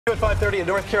At 5:30, a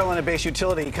North Carolina-based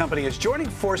utility company is joining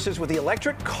forces with the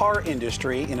electric car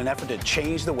industry in an effort to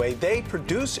change the way they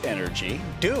produce energy.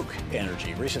 Duke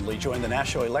Energy recently joined the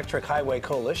National Electric Highway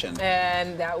Coalition.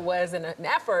 And that was in an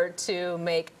effort to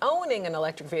make owning an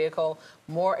electric vehicle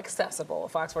more accessible.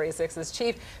 Fox 46's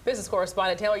chief business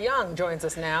correspondent Taylor Young joins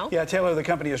us now. Yeah, Taylor, the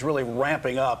company is really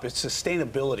ramping up its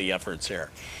sustainability efforts here.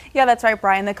 Yeah, that's right,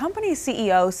 Brian. The company's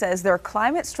CEO says their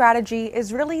climate strategy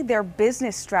is really their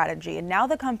business strategy, and now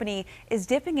the company is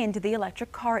dipping into the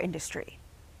electric car industry.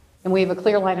 And we have a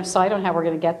clear line of sight on how we're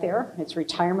going to get there. It's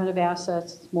retirement of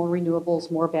assets, more renewables,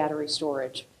 more battery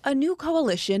storage. A new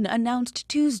coalition announced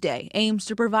Tuesday aims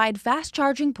to provide fast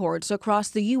charging ports across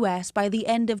the U.S. by the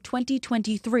end of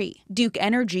 2023. Duke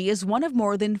Energy is one of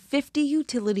more than 50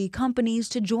 utility companies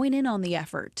to join in on the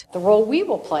effort. The role we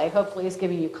will play, hopefully, is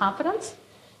giving you confidence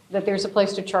that there's a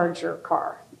place to charge your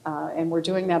car. And we're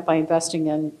doing that by investing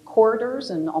in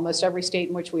corridors in almost every state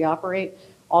in which we operate,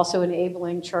 also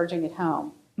enabling charging at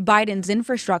home. Biden's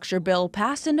infrastructure bill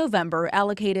passed in November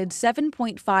allocated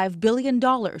 $7.5 billion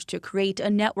to create a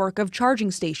network of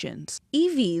charging stations.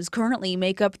 EVs currently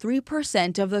make up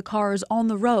 3% of the cars on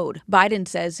the road. Biden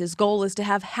says his goal is to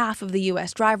have half of the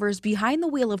U.S. drivers behind the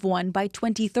wheel of one by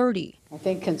 2030. I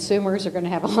think consumers are going to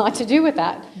have a lot to do with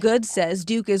that. Good says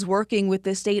Duke is working with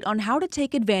the state on how to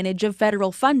take advantage of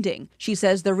federal funding. She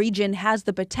says the region has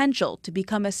the potential to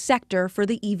become a sector for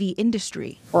the EV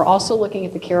industry. We're also looking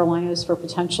at the Carolinas for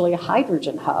potentially a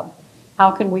hydrogen hub.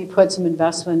 How can we put some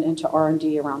investment into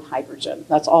R&D around hydrogen?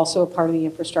 That's also a part of the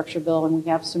infrastructure bill, and we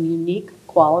have some unique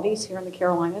qualities here in the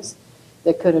Carolinas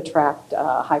that could attract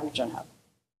a hydrogen hub.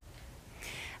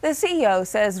 The CEO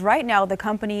says right now the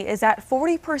company is at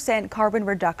 40% carbon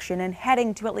reduction and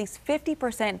heading to at least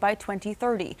 50% by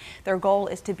 2030. Their goal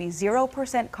is to be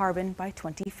 0% carbon by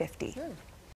 2050.